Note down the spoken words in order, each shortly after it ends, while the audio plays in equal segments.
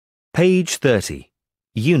Page 30,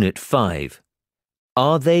 Unit 5.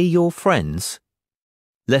 Are they your friends?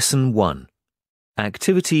 Lesson 1.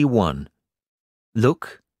 Activity 1.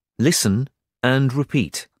 Look, listen and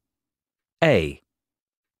repeat. A.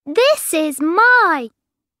 This is my.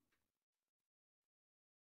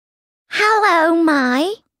 Hello,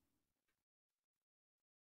 my.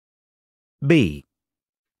 B.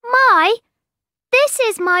 My. This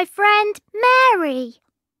is my friend Mary.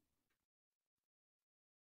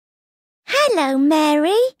 Hello,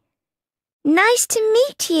 Mary. Nice to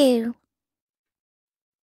meet you.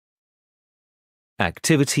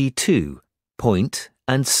 Activity 2. Point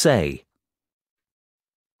and say.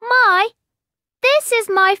 My. This is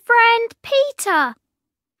my friend Peter.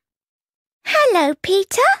 Hello,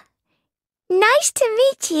 Peter. Nice to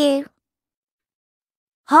meet you.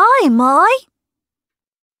 Hi, my.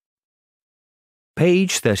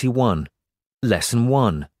 Page 31. Lesson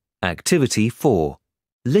 1. Activity 4.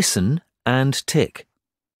 Listen and tick.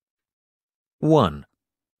 1.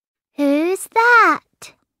 Who's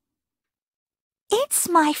that? It's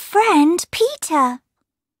my friend Peter.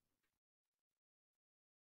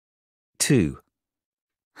 2.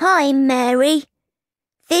 Hi, Mary.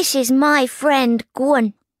 This is my friend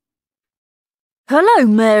Gwen. Hello,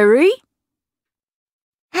 Mary.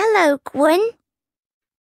 Hello, Gwen.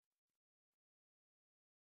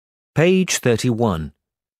 Page 31.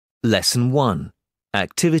 Lesson 1.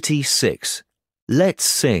 Activity 6. Let's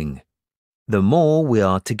sing. The more we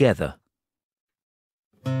are together.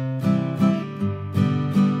 The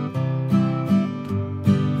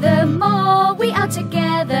more we are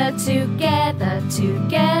together, together,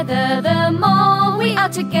 together. The more we are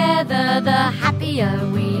together, the happier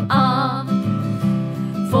we are.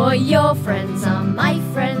 For your friends are my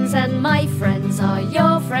friends, and my friends are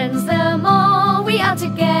your friends. The more we are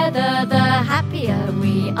together, the happier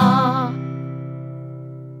we are.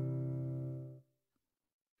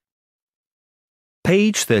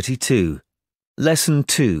 Page 32. Lesson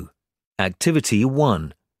 2. Activity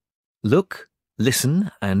 1. Look,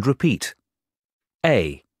 listen and repeat.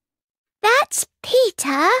 A. That's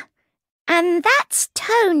Peter. And that's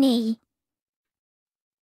Tony.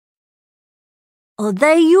 Are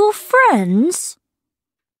they your friends?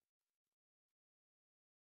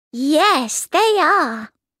 Yes, they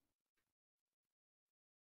are.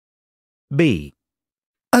 B.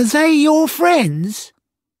 Are they your friends?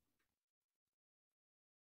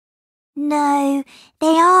 No,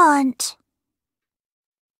 they aren't.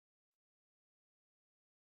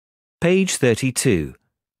 Page 32.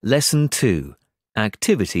 Lesson 2.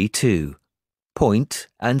 Activity 2. Point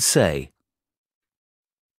and say.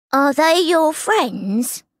 Are they your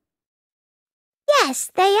friends?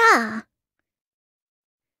 Yes, they are.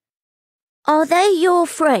 Are they your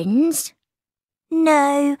friends?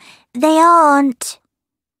 No, they aren't.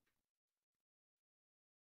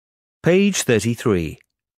 Page 33.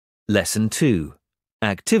 Lesson 2.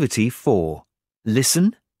 Activity 4.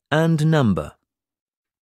 Listen and number.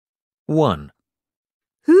 1.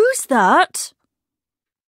 Who's that?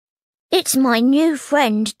 It's my new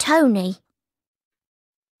friend Tony.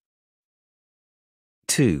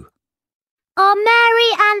 2. Are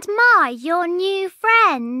Mary and my your new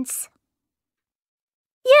friends?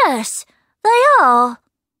 Yes, they are.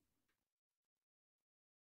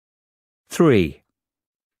 3.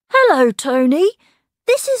 Hello, Tony.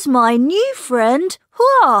 This is my new friend,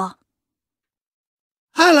 Hua.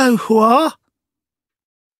 Hello, Hua.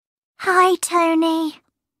 Hi, Tony.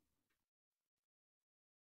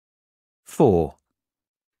 4.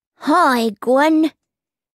 Hi, Gwen.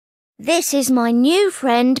 This is my new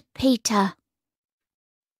friend Peter.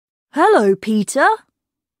 Hello, Peter.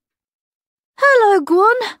 Hello,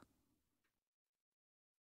 Gwen.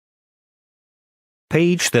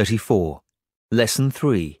 Page 34. Lesson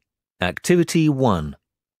 3. Activity 1.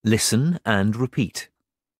 Listen and repeat.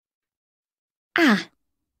 Ah.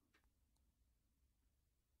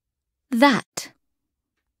 That.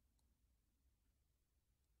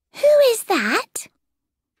 Who is that?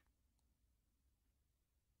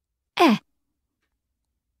 Eh.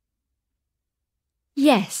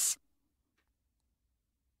 Yes.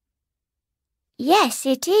 Yes,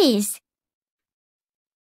 it is.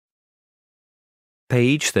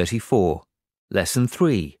 Page 34. Lesson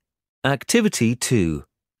 3. Activity 2.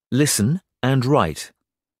 Listen and write.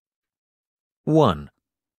 1.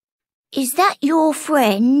 Is that your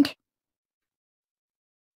friend?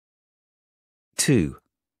 2.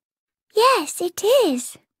 Yes, it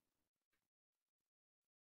is.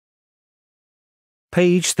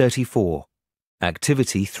 Page 34.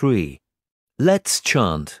 Activity 3. Let's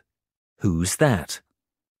chant. Who's that?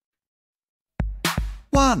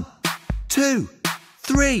 1, 2,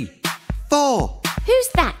 3. 4. Who's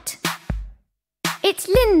that? It's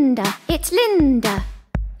Linda. It's Linda.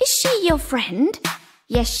 Is she your friend?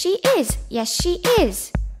 Yes, she is. Yes, she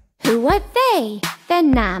is. Who are they? They're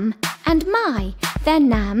Nam and Mai. They're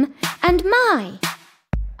Nam and Mai.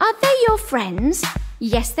 Are they your friends?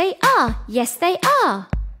 Yes, they are. Yes, they are.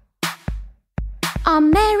 Are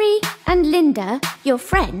Mary and Linda your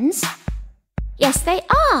friends? Yes, they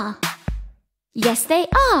are. Yes, they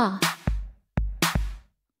are.